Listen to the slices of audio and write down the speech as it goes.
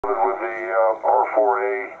with the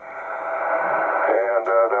R4A, and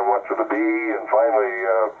then went to the B, and finally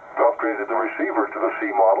upgraded the receiver to the C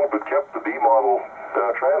model, but kept the B model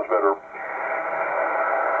transmitter.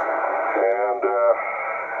 And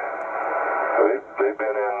they've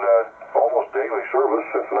been in almost daily service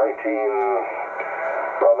since about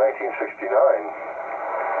 1969.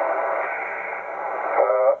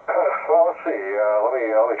 Well, let's see. Let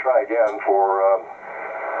me try again for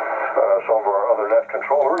some of our other net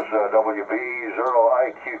controllers.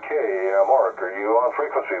 WB0IQK, Mark, are you on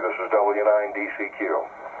frequency? This is W9DCQ.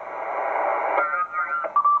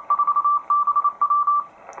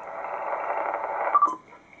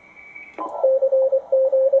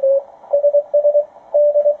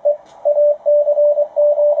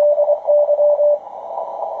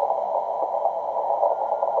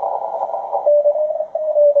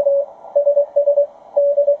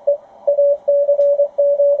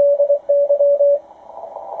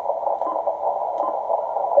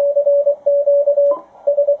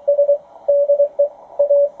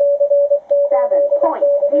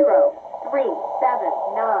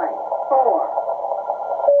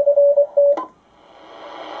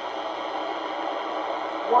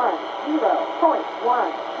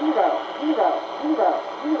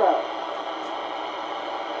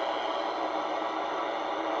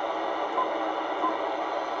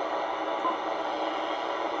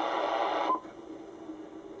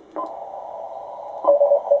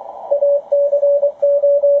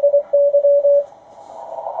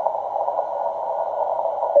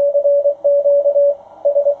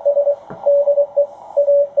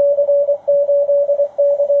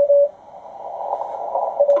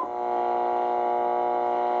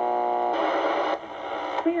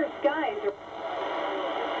 Clear skies are...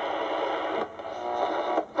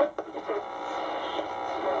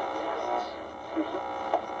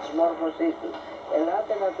 Μορφωσής τους.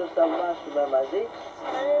 Ελάτε να τους θαυμάσουμε μαζί.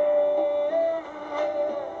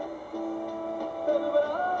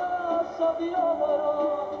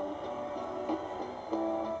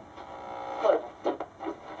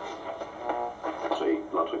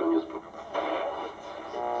 Dlaczego nie spróbować?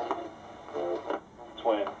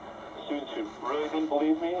 When students who really didn't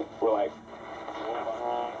believe me were like,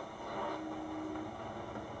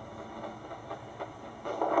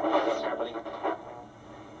 what's happening?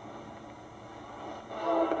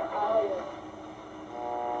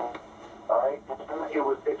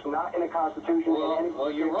 It's not in the Constitution.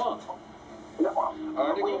 Well, you're wrong.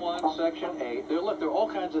 Article 1, Section 8. Look, there are all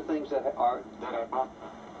kinds of things that are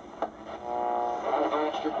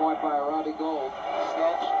extra point by Robbie Gold.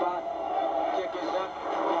 Snatch spot. Kick is up.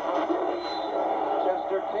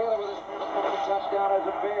 Chester Taylor with his first touchdown as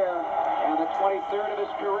a Bear, and the 23rd of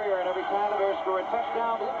his career. And every time the Bears score a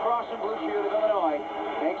touchdown, Blue Cross and Blue Shield of Illinois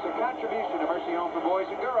makes a contribution to Mercy Home for Boys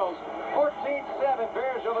and Girls. 14-7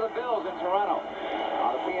 Bears over the Bills in Toronto.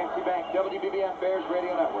 On the PNC Bank WBBM Bears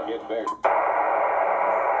Radio Network. Get Bears.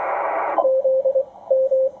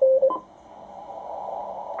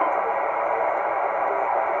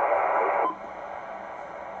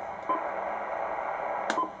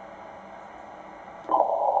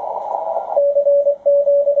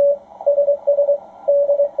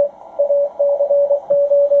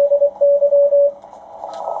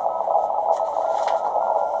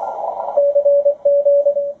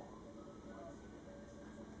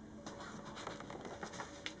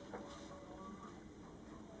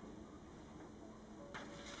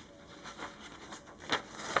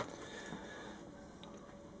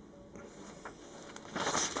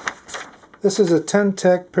 This is a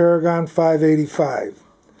Tec Paragon 585.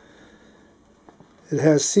 It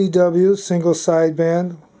has CW, single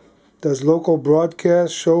sideband, does local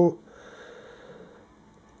broadcast, show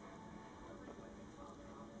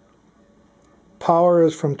power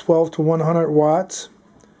is from 12 to 100 watts,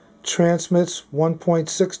 transmits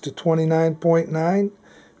 1.6 to 29.9,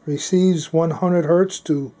 receives 100 hertz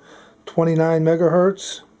to 29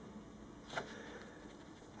 megahertz,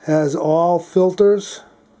 has all filters.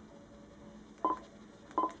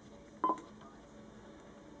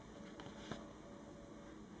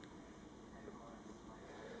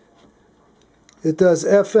 It does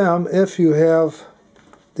FM if you have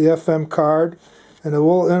the FM card, and it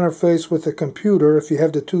will interface with the computer if you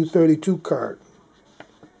have the 232 card.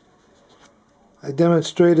 I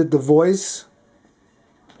demonstrated the voice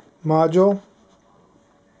module.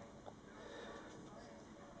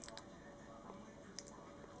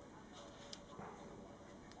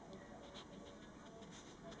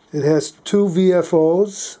 It has two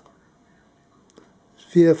VFOs,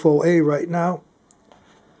 VFO-A right now.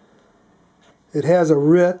 It has a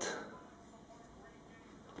RIT,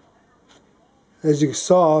 as you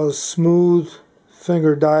saw, smooth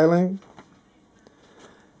finger dialing.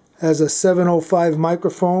 Has a 705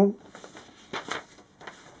 microphone.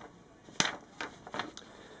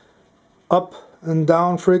 Up and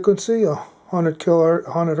down frequency, 100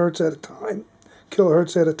 hertz at a time,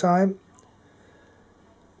 kilohertz at a time.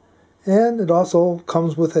 And it also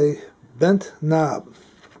comes with a bent knob.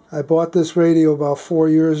 I bought this radio about 4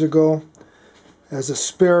 years ago as a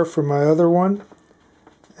spare for my other one,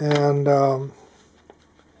 and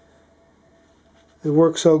it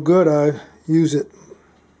works so good I use it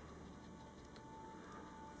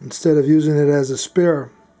instead of using it as a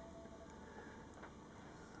spare.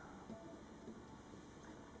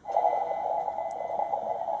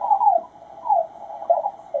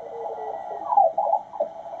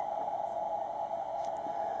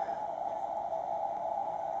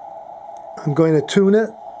 I'm going to tune it.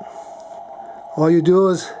 All you do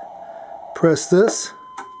is press this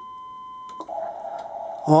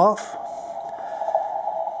off,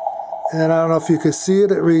 and I don't know if you can see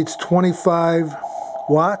it, it reads 25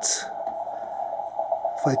 watts.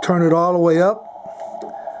 If I turn it all the way up,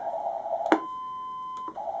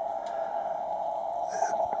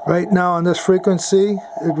 right now on this frequency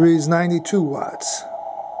it reads 92 watts.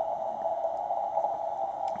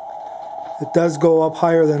 It does go up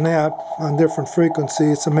higher than that on different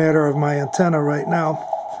frequencies. It's a matter of my antenna right now.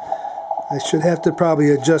 I should have to probably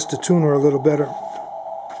adjust the tuner a little better.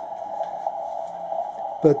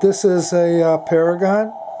 But this is a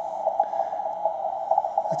Paragon.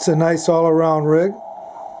 It's a nice all-around rig.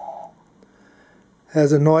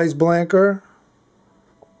 Has a noise blanker,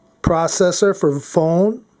 processor for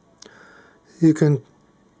phone. You can,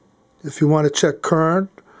 if you want to check current,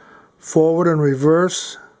 forward and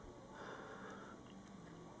reverse.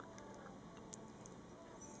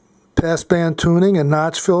 Passband tuning and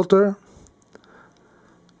notch filter.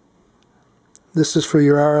 This is for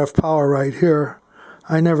your RF power right here.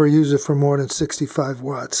 I never use it for more than 65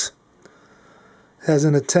 watts. Has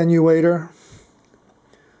an attenuator.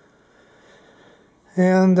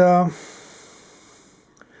 And, oh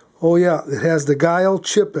yeah, it has the guile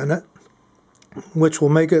chip in it, which will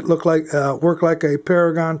make it look like, work like a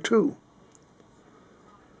Paragon 2.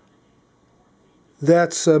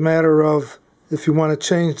 That's a matter of, if you want to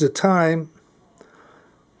change the time,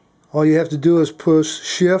 all you have to do is push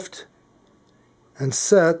shift and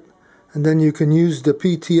set, and then you can use the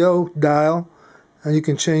PTO dial and you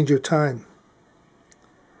can change your time.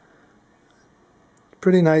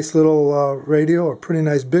 Pretty nice little radio, or pretty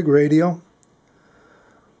nice big radio.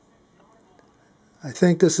 I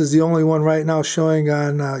think this is the only one right now showing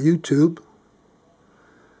on YouTube.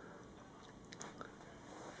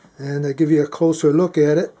 And I give you a closer look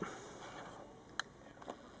at it.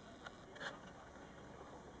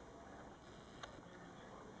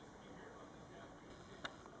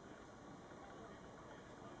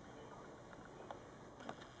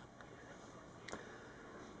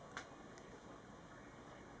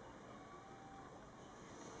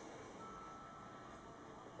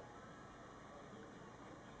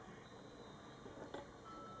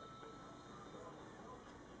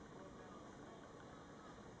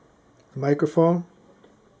 The microphone.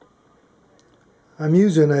 I'm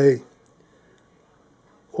using a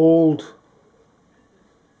old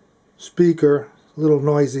speaker, a little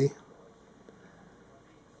noisy,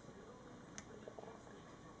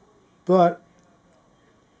 but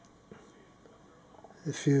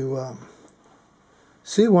if you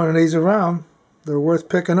see one of these around, they're worth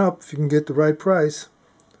picking up if you can get the right price.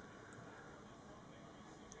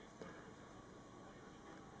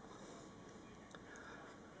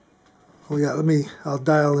 Oh yeah, I'll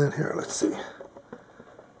dial in here, let's see.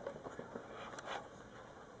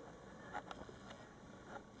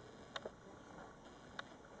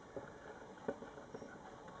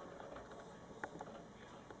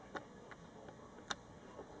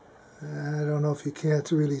 I don't know if you can't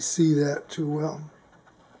really see that too well.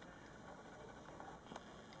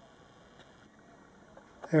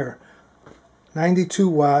 There, 92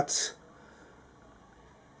 watts,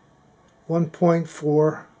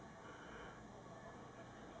 1.4.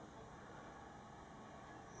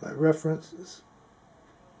 My reference is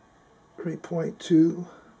 3.2.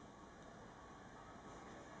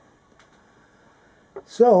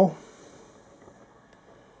 So,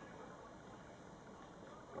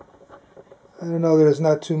 I don't know, there's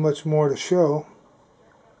not too much more to show.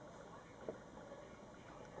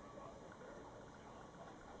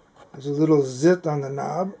 There's a little zit on the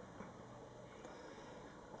knob.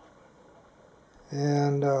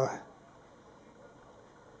 And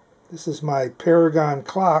this is my Paragon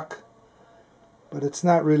clock, but it's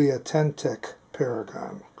not really a Tec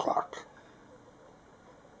Paragon clock.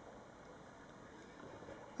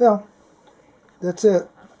 Well, that's it.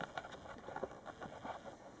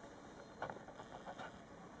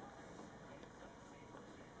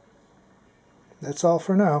 That's all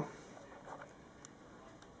for now.